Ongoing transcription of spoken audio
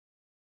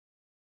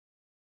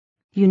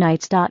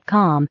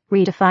Unites.com,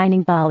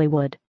 redefining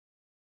Bollywood.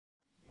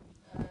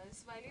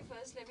 Smiley,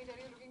 first, let me tell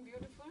you, looking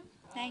beautiful.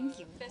 Thank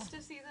you.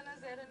 Festive season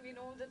is there, and we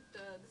know that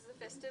this is a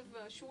festive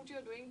shoot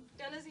you're doing.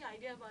 Tell us the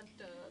idea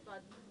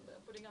about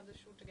putting up the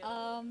shoot together.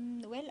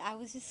 Well, I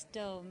was just,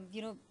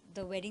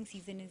 the wedding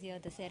season is here.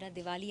 Dasera,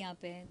 Diwali यहाँ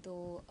पे है.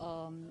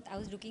 तो I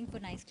was looking for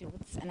nice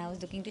clothes and I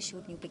was looking to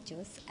shoot new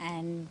pictures.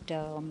 And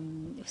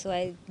so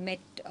I met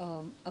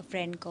a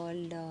friend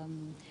called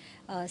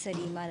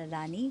Sarima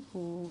Lalani,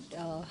 who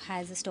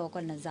has a store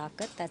called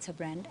Nazakat. That's her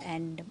brand.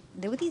 And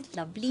there were these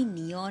lovely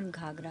neon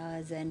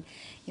ghagras and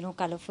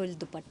colorful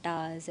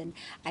dupattas. And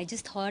I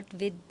just thought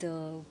with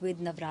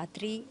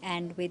Navratri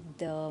and with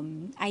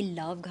I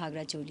love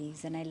ghagra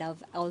cholis, and I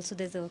love also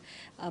there's a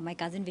my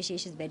cousin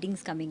Vishesh's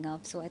wedding's coming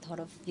up, so I thought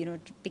of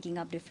picking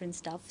up different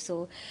stuff.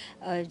 So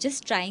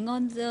just trying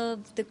on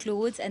the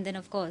clothes, and then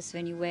of course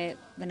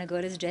when a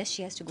girl is dressed,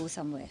 she has to go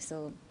somewhere.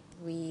 So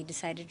we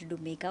decided to do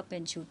makeup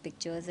and shoot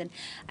pictures, and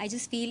I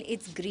just feel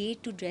it's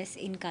great to dress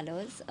in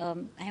colors. I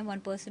am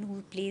one person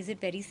who plays it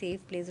very safe,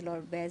 wears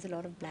a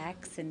lot of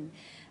blacks and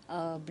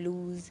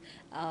blues.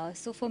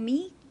 So for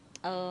me,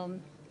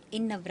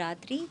 in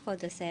Navratri, for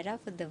Dasera,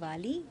 for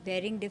Diwali,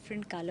 wearing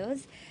different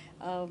colors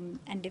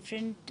and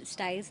different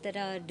styles that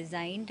are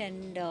designed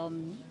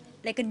and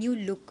like a new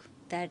look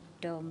that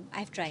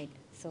I've tried.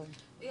 So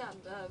Yeah,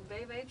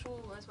 very, very true.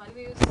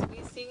 Smiley,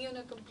 we're seeing you in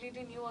a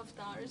completely new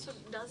avatar. So,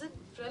 does it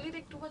really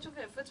take too much of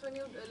efforts when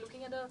you're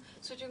looking at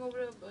switching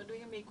over,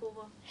 doing a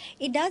makeover?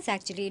 it does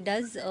actually. It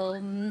does.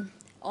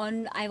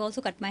 I've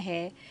also cut my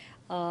hair.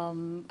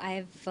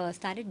 I've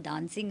started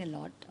dancing a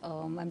lot.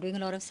 I'm doing a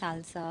lot of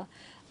salsa.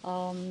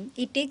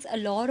 It takes a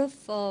lot of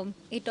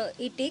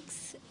it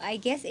takes, I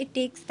guess it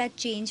takes that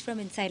change from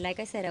inside. Like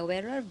I said, I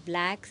wear a lot of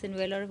blacks and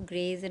wear a lot of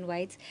grays and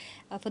whites.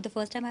 For the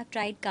first time, I've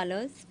tried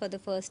colors. For the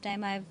first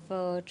time,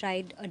 I've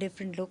tried a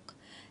different look.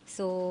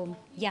 So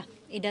yeah,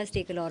 it does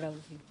take a lot of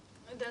you.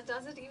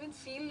 Does it even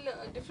feel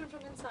different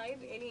from inside?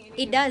 Any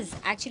It difference? does.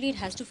 Actually, it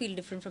has to feel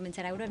different from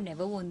inside. I would have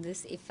never worn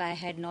this if I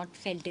had not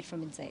felt it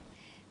from inside.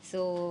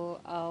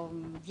 So,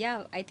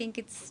 yeah, I think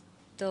it's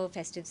the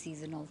festive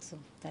season also.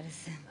 That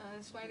is.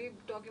 Smiley,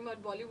 talking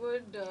about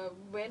Bollywood,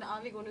 when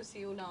are we going to see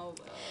you now?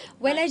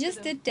 Well, Back I into just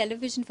the. did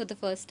television for the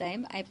first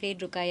time. I played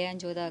Rukaya and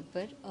Jodha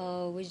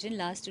Akbar, which didn't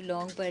last too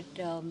long, but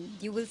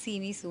you will see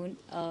me soon,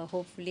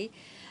 hopefully.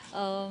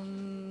 Yeah,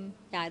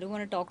 I don't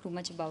want to talk too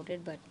much about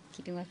it, but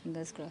keeping my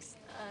fingers crossed.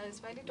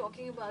 Smiley,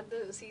 talking about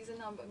the season,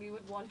 we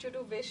would want you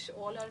to wish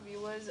all our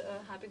viewers a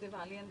happy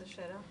Diwali and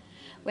Dussehra.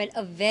 Well,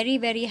 a very,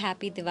 very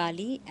happy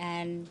Diwali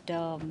and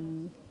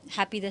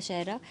happy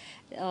Dashera.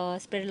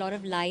 Spread a lot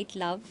of light,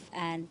 love,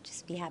 and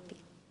just be happy.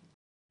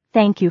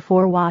 Thank you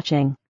for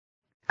watching.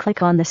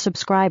 Click on the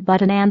subscribe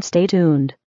button and stay tuned.